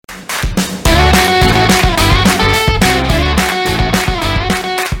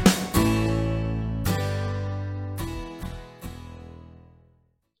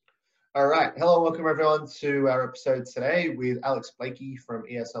everyone to our episode today with Alex Blakey from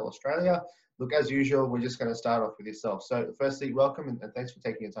ESL Australia. Look, as usual, we're just going to start off with yourself. So firstly, welcome and thanks for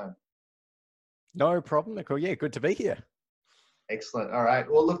taking your time. No problem, Nicole. Yeah, good to be here. Excellent. All right.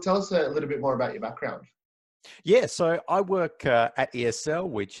 Well, look, tell us a little bit more about your background. Yeah, so I work at ESL,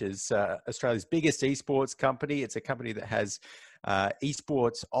 which is Australia's biggest esports company. It's a company that has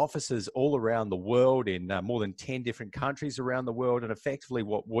esports offices all around the world in more than 10 different countries around the world. And effectively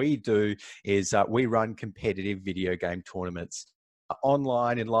what we do is we run competitive video game tournaments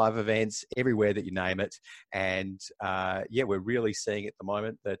online and live events everywhere that you name it. And yeah, we're really seeing at the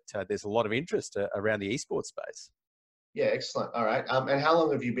moment that there's a lot of interest around the esports space. Yeah, excellent. All right. And how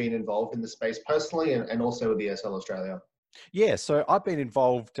long have you been involved in the space personally and also with ESL Australia? Yeah, so I've been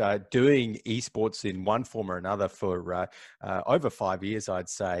involved doing esports in one form or another for over 5 years, I'd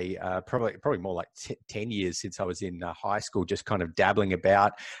say. Probably more like 10 years since I was in high school, just kind of dabbling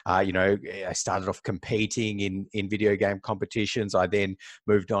about. I started off competing in video game competitions. I then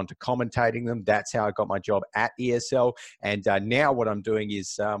moved on to commentating them. That's how I got my job at ESL. And now what I'm doing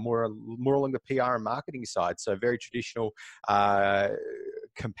is more along the PR and marketing side. So very traditional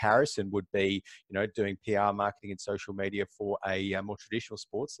comparison would be, doing PR marketing and social media for a more traditional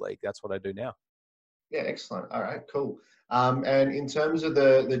sports league. That's what I do now. Yeah, excellent. All right, cool. And in terms of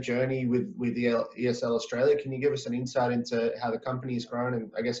the journey with the ESL Australia, can you give us an insight into how the company has grown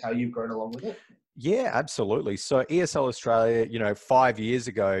and I guess how you've grown along with it? Yeah, absolutely. So ESL Australia, 5 years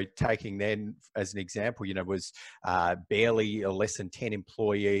ago, taking then as an example, was barely less than 10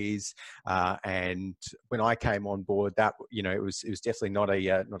 employees. And when I came on board, that it was definitely not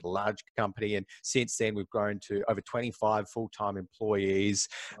a large company. And since then, we've grown to over 25 full-time employees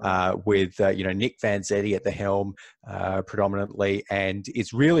with Nick Van Zetti at the helm predominantly. And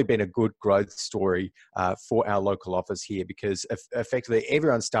it's really been a good growth story for our local office here because effectively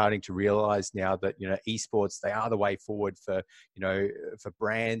everyone's starting to realize now that esports, they are the way forward for for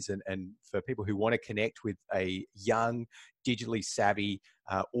brands and for people who want to connect with a young, digitally savvy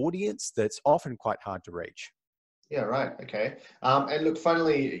audience that's often quite hard to reach. Yeah, right. Okay. And look,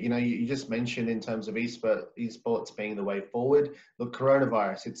 finally, you just mentioned in terms of esports being the way forward. Look,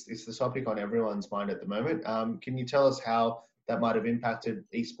 coronavirus, it's the topic on everyone's mind at the moment. Can you tell us how that might have impacted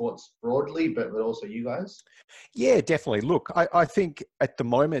esports broadly, but also you guys? Yeah, definitely. Look, I think at the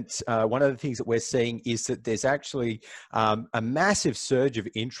moment, one of the things that we're seeing is that there's actually a massive surge of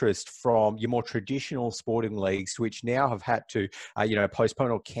interest from your more traditional sporting leagues, which now have had to,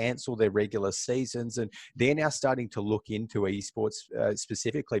 postpone or cancel their regular seasons. And they're now starting to look into esports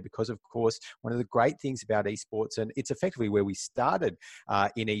specifically because, of course, one of the great things about esports, and it's effectively where we started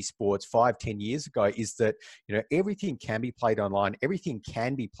in esports 5-10 years ago, is that, everything can be played online. Everything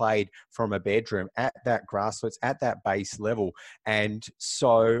can be played from a bedroom at that grassroots, at that base level. And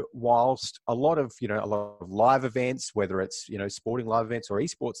so whilst a lot of live events, whether it's, sporting live events or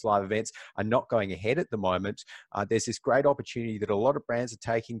esports live events are not going ahead at the moment, there's this great opportunity that a lot of brands are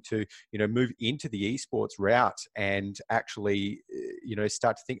taking to, move into the esports route and actually,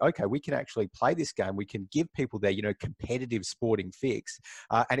 start to think, okay, we can actually play this game. We can give people their, competitive sporting fix,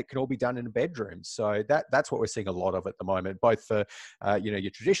 and it can all be done in a bedroom. So that's what we're seeing a lot of at the moment, both for,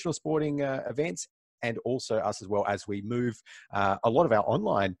 your traditional sporting events and also us as well as we move a lot of our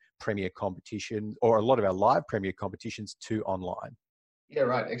online premier competition or a lot of our live premier competitions to online. Yeah,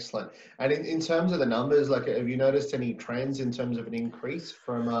 right. Excellent. And in terms of the numbers, like, have you noticed any trends in terms of an increase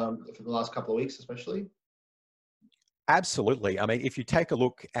from for the last couple of weeks, especially? Absolutely. I mean, if you take a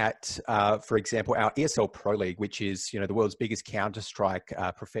look at, for example, our ESL Pro League, which is the world's biggest Counter-Strike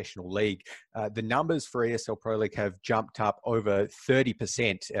professional league, the numbers for ESL Pro League have jumped up over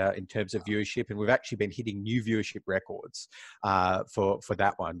 30% in terms of viewership, and we've actually been hitting new viewership records for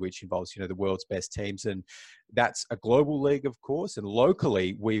that one, which involves the world's best teams, and that's a global league, of course, and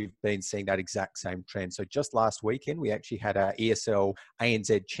locally we've been seeing that exact same trend. So just last weekend, we actually had our ESL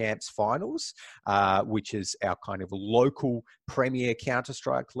ANZ Champs Finals, which is our kind of local premier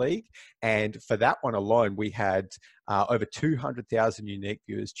Counter-Strike league. And for that one alone, we had over 200,000 unique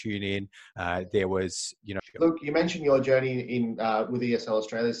viewers tune in. There was, Look, you mentioned your journey in with ESL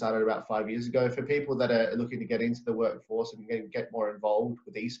Australia started about 5 years ago. For people that are looking to get into the workforce and get more involved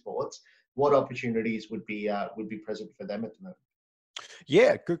with esports, what opportunities would be present for them at the moment?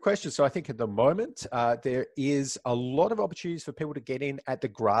 Yeah, good question. So I think at the moment, there is a lot of opportunities for people to get in at the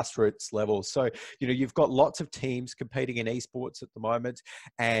grassroots level. So, you've got lots of teams competing in esports at the moment,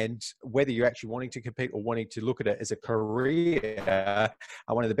 and whether you're actually wanting to compete or wanting to look at it as a career,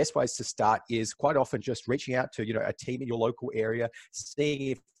 one of the best ways to start is quite often just reaching out to, a team in your local area,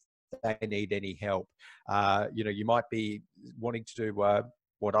 seeing if they need any help. You might be wanting to do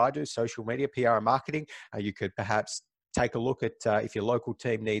what I do, social media, PR and marketing. You could perhaps take a look at if your local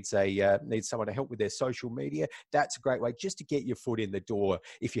team needs someone to help with their social media. That's a great way just to get your foot in the door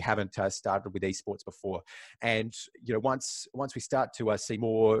if you haven't started with esports before. And once we start to see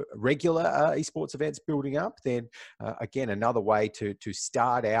more regular esports events building up, then again, another way to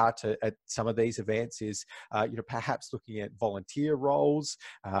start out at some of these events is perhaps looking at volunteer roles,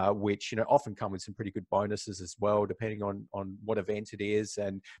 which often come with some pretty good bonuses as well, depending on what event it is.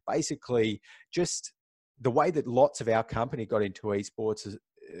 And basically just the way that lots of our company got into esports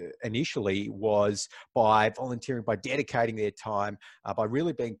initially was by volunteering, by dedicating their time, by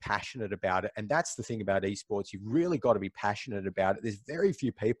really being passionate about it. And that's the thing about esports. You've really got to be passionate about it. There's very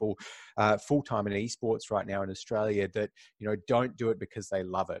few people full-time in esports right now in Australia that, don't do it because they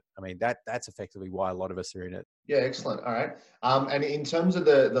love it. I mean, that's effectively why a lot of us are in it. Yeah, excellent. All right. And in terms of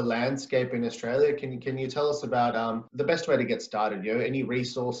the landscape in Australia, can you tell us about the best way to get started? Any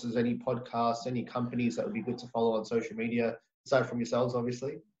resources, any podcasts, any companies that would be good to follow on social media, aside from yourselves,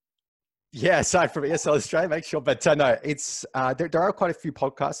 obviously? Yeah, aside from ESL Australia, make sure. But no, it's there are quite a few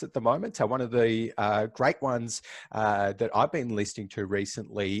podcasts at the moment. One of the great ones that I've been listening to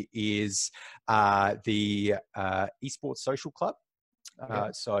recently is the Esports Social Club.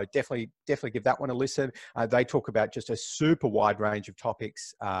 So definitely give that one a listen. They talk about just a super wide range of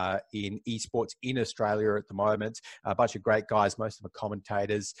topics in esports in Australia at the moment. A bunch of great guys, most of them are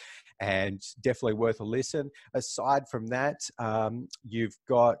commentators, and definitely worth a listen. Aside from that, you've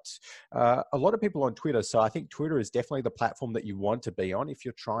got a lot of people on Twitter. So I think Twitter is definitely the platform that you want to be on if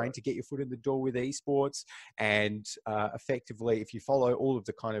you're trying to get your foot in the door with esports. And effectively, if you follow all of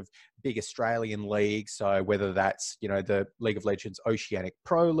the kind of big Australian leagues, so whether that's the League of Legends Oceanic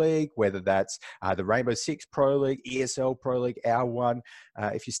Pro League, whether that's the Rainbow Six Pro League, ESL Pro League, our one,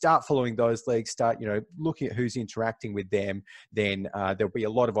 if you start following those leagues, start looking at who's interacting with them, then there'll be a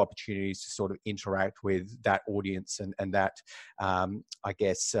lot of opportunities to sort of interact with that audience and that I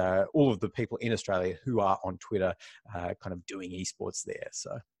guess all of the people in Australia who are on Twitter kind of doing esports there.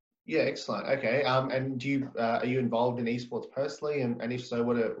 So. Yeah, excellent. Okay. And do you are you involved in esports personally? And if so,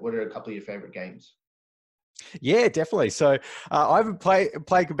 what are a couple of your favorite games? Yeah, definitely. So I haven't played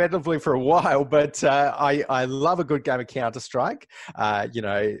competitively for a while, but I love a good game of Counter-Strike.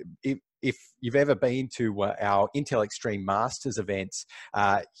 If you've ever been to our Intel Extreme Masters events,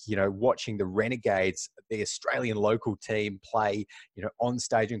 watching the Renegades, the Australian local team, play, on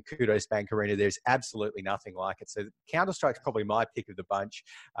stage in Kudos Bank Arena, there's absolutely nothing like it. So Counter-Strike's probably my pick of the bunch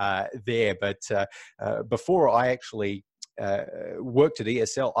there. But before I actually worked at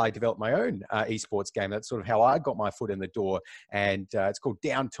ESL, I developed my own esports game. That's sort of how I got my foot in the door. And it's called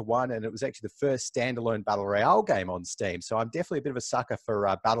Down to One. And it was actually the first standalone Battle Royale game on Steam. So I'm definitely a bit of a sucker for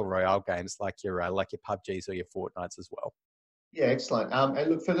Battle Royale games like your PUBGs or your Fortnites as well. Yeah, excellent.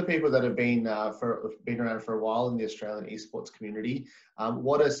 And look, for the people that have been around for a while in the Australian esports community,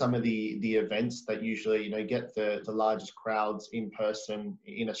 what are some of the events that usually get the largest crowds in person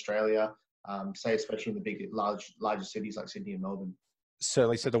in Australia? Say especially in the larger cities like Sydney and Melbourne.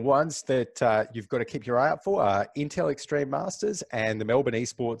 Certainly. So the ones that you've got to keep your eye out for are Intel Extreme Masters and the Melbourne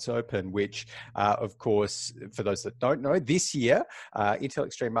Esports Open, which, of course, for those that don't know, this year, Intel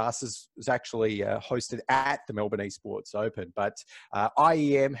Extreme Masters was actually hosted at the Melbourne Esports Open. But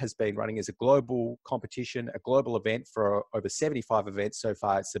IEM has been running as a global competition, a global event for over 75 events so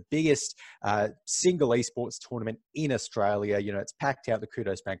far. It's the biggest single esports tournament in Australia. It's packed out the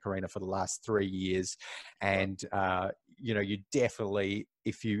Kudos Bank Arena for the last 3 years. And, you definitely,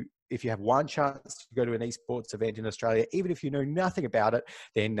 if you have one chance to go to an esports event in Australia, even if you know nothing about it,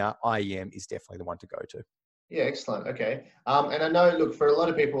 then IEM is definitely the one to go to. Yeah, excellent. Okay. And I know, look, for a lot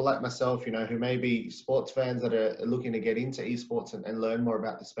of people like myself, who may be sports fans that are looking to get into esports and learn more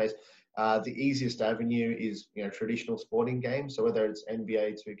about the space, the easiest avenue is, traditional sporting games. So whether it's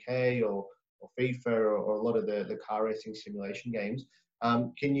NBA 2K or FIFA or a lot of the car racing simulation games,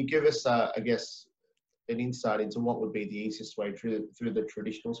 can you give us, I guess, an insight into what would be the easiest way through the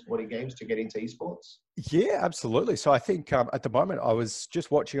traditional sporting games to get into esports? Yeah, absolutely. So I think at the moment I was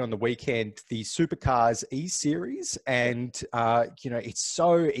just watching on the weekend the Supercars E-Series, and it's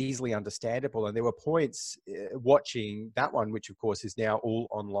so easily understandable. And there were points watching that one, which of course is now all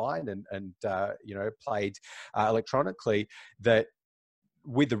online and played electronically, that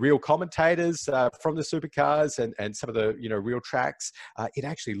with the real commentators from the supercars and some of the real tracks, it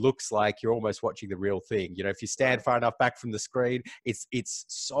actually looks like you're almost watching the real thing. If you stand far enough back from the screen, it's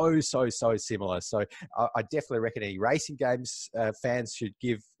so similar. So I definitely reckon any racing games fans should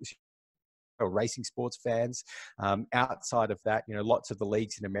give or racing sports fans. Outside of that, lots of the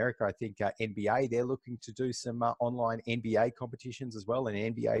leagues in America, I think NBA, they're looking to do some online NBA competitions as well, and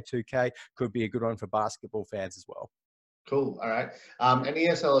NBA 2K could be a good one for basketball fans as well. Cool. All right. And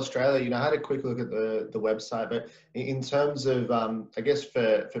ESL Australia, I had a quick look at the website, but in terms of, I guess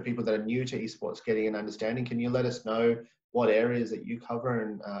for people that are new to esports getting an understanding, can you let us know what areas that you cover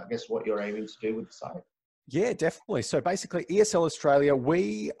and I guess what you're aiming to do with the site? Yeah, definitely. So basically, ESL Australia,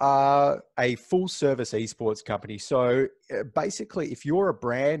 we are a full service esports company. So basically, if you're a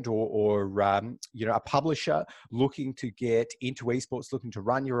brand or a publisher looking to get into esports, looking to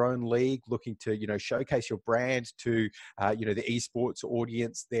run your own league, looking to showcase your brand to the esports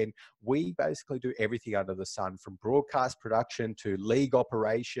audience, then we basically do everything under the sun, from broadcast production to league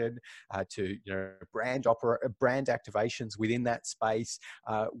operation to brand activations within that space.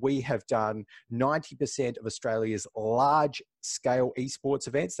 We have done 90% of Australia's large scale esports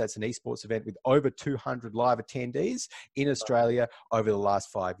events. That's an esports event with over 200 live attendees in Australia over the last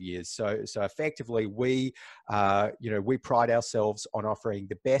 5 years. So effectively, we pride ourselves on offering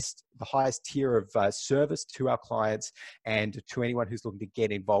the highest tier of service to our clients, and to anyone who's looking to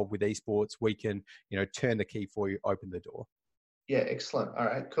get involved with esports, we can turn the key for you, open the door. Yeah, excellent. All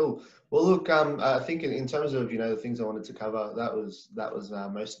right, cool. Well, look, I think in terms of the things I wanted to cover, that was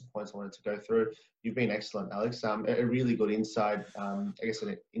most of the points I wanted to go through. You've been excellent, Alex. A really good inside, I guess,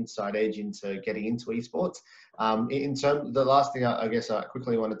 an inside edge into getting into esports. In terms, the last thing I guess I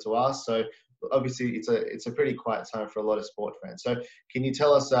quickly wanted to ask. So obviously, it's a pretty quiet time for a lot of sport fans. So can you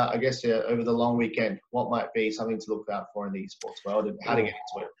tell us, I guess, over the long weekend, what might be something to look out for in the esports world and how to get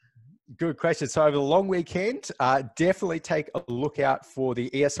into it? Good question. So over the long weekend, definitely take a look out for the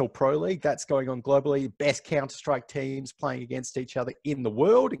ESL Pro League. That's going on globally. Best Counter-Strike teams playing against each other in the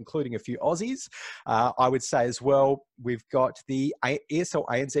world, including a few Aussies. I would say as well, we've got the ESL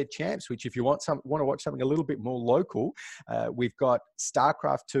ANZ Champs, which if you want to watch something a little bit more local, we've got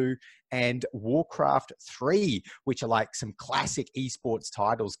StarCraft 2 and Warcraft 3, which are like some classic esports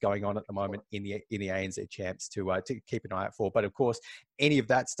titles going on at the moment in the ANZ Champs to keep an eye out for. But of course, any of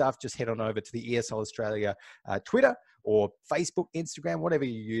that stuff, just head on over to the ESL Australia Twitter or Facebook, Instagram, whatever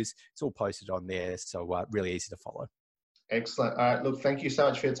you use. It's all posted on there, so really easy to follow. Excellent. All right, look, thank you so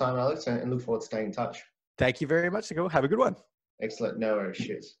much for your time, Alex, and look forward to staying in touch. Thank you very much, Nicole. Have a good one. Excellent. No worries.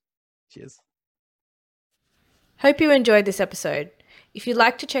 Cheers. Cheers. Hope you enjoyed this episode. If you'd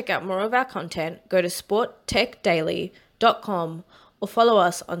like to check out more of our content, go to sporttechdaily.com or follow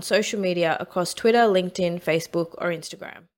us on social media across Twitter, LinkedIn, Facebook, or Instagram.